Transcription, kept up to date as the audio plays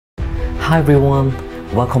Hi everyone,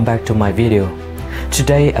 welcome back to my video.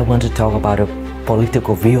 Today I want to talk about the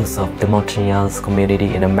political views of the Montagnards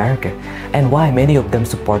community in America and why many of them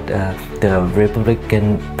support the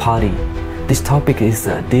Republican Party. This topic is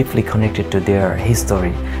deeply connected to their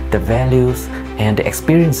history, the values, and the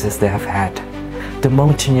experiences they have had. The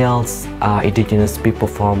Montagnards are indigenous people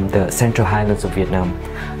from the Central Highlands of Vietnam.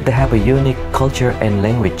 They have a unique culture and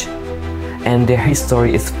language, and their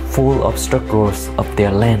history is full of struggles of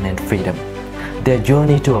their land and freedom. Their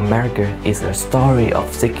journey to America is a story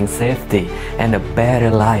of seeking safety and a better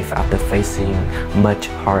life after facing much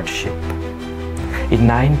hardship. In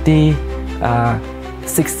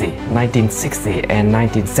 1960 and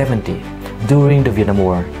 1970, during the Vietnam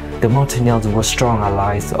War, the Montagnards were strong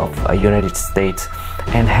allies of the United States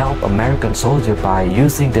and helped American soldiers by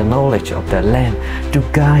using their knowledge of the land to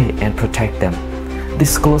guide and protect them.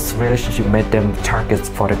 This close relationship made them targets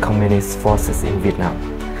for the communist forces in Vietnam.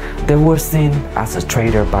 They were seen as a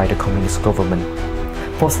traitor by the communist government.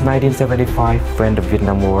 Post-1975, when the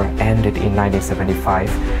Vietnam War ended in 1975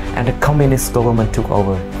 and the communist government took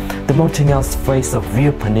over, the Montagnards faced a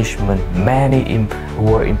severe punishment. Many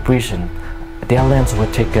were imprisoned. Their lands were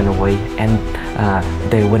taken away and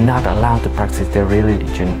they were not allowed to practice their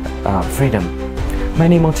religion freedom.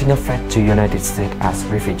 Many Montagnards fled to the United States as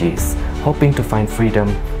refugees, hoping to find freedom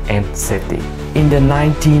and safety. In the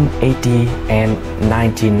 1980 and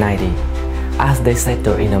 1990, as they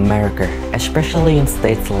settled in America, especially in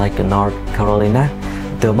states like North Carolina,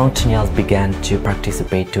 the Montagnards began to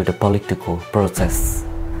participate to the political process.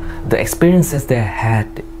 The experiences they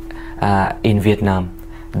had in Vietnam,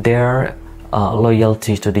 their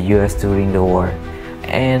loyalty to the US during the war,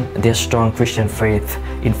 and their strong Christian faith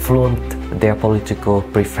influenced their political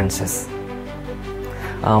preferences.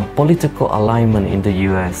 Political alignment in the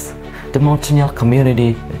US. The Montagnard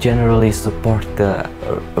community generally support the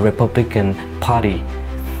Republican Party.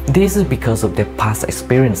 This is because of their past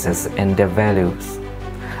experiences and their values.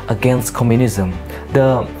 Against communism,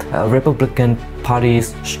 the Republican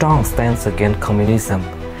Party's strong stance against communism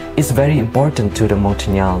is very important to the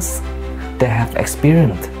Montagnards. They have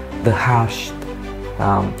experienced the harsh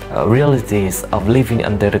realities of living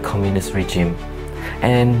under the communist regime,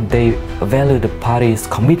 and they value the party's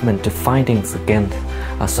commitment to fighting against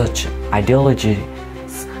such ideologies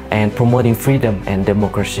and promoting freedom and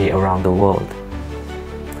democracy around the world.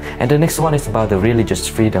 And the next one is about the religious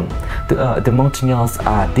freedom. The Montagnards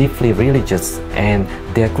are deeply religious and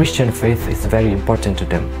their Christian faith is very important to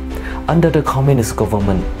them. Under the communist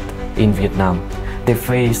government in Vietnam, they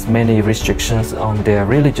faced many restrictions on their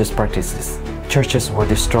religious practices. Churches were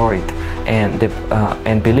destroyed and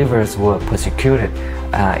believers were persecuted.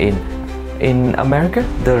 In America,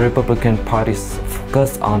 the Republican Party's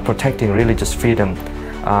focus on protecting religious freedom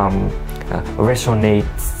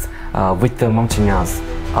resonates with the Montagnards,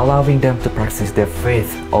 allowing them to practice their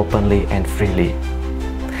faith openly and freely.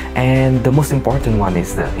 And the most important one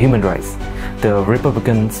is the human rights. The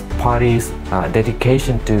Republican Party's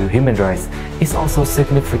dedication to human rights is also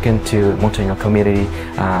significant to Montagnard community.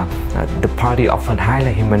 The party often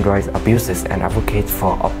highlights human rights abuses and advocates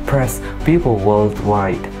for oppressed people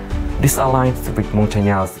worldwide. This aligns with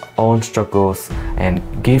Montagnards' own struggles and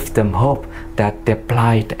gives them hope that their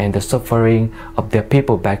plight and the suffering of their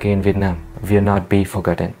people back in Vietnam will not be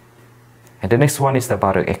forgotten. And the next one is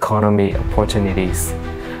about the economy opportunities.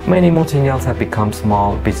 Many Montagnards have become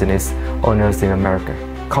small business owners in America.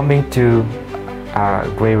 Coming to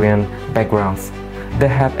agrarian backgrounds, they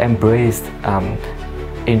have embraced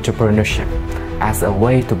entrepreneurship as a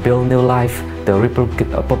way to build new life. The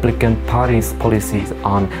Republican Party's policies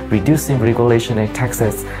on reducing regulation and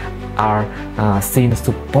taxes are seen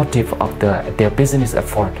supportive of their business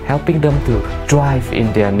effort, helping them to thrive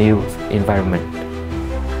in their new environment.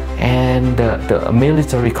 And the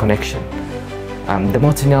military connection. The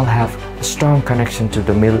Montagnards have a strong connection to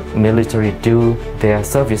the military due to their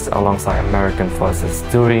service alongside American forces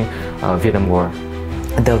during Vietnam War.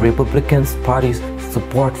 The Republican Party's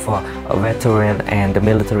support for a veteran and the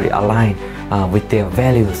military align with their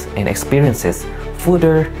values and experiences,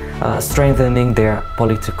 further strengthening their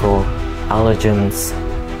political allegiance.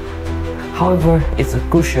 However, it's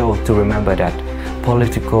crucial to remember that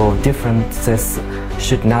political differences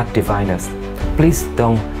should not divide us. Please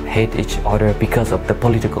don't hate each other because of the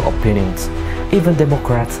political opinions. Even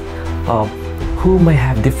Democrats who may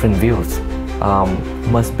have different views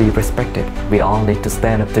must be respected. We all need to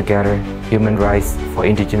stand up together. Human rights for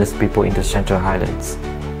indigenous people in the Central Highlands.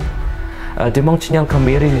 The Montagnard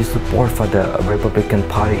community support for the Republican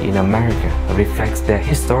Party in America reflects their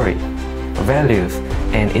history, values,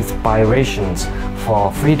 and inspirations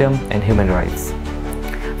for freedom and human rights.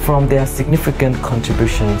 from their significant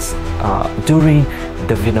contributions during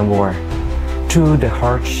the Vietnam War to the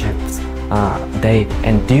hardships they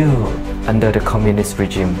endured under the communist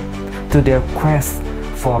regime, to their quest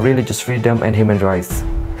for religious freedom and human rights.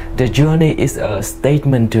 The journey is a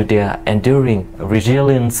statement to their enduring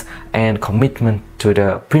resilience and commitment to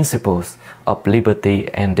the principles of liberty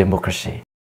and democracy.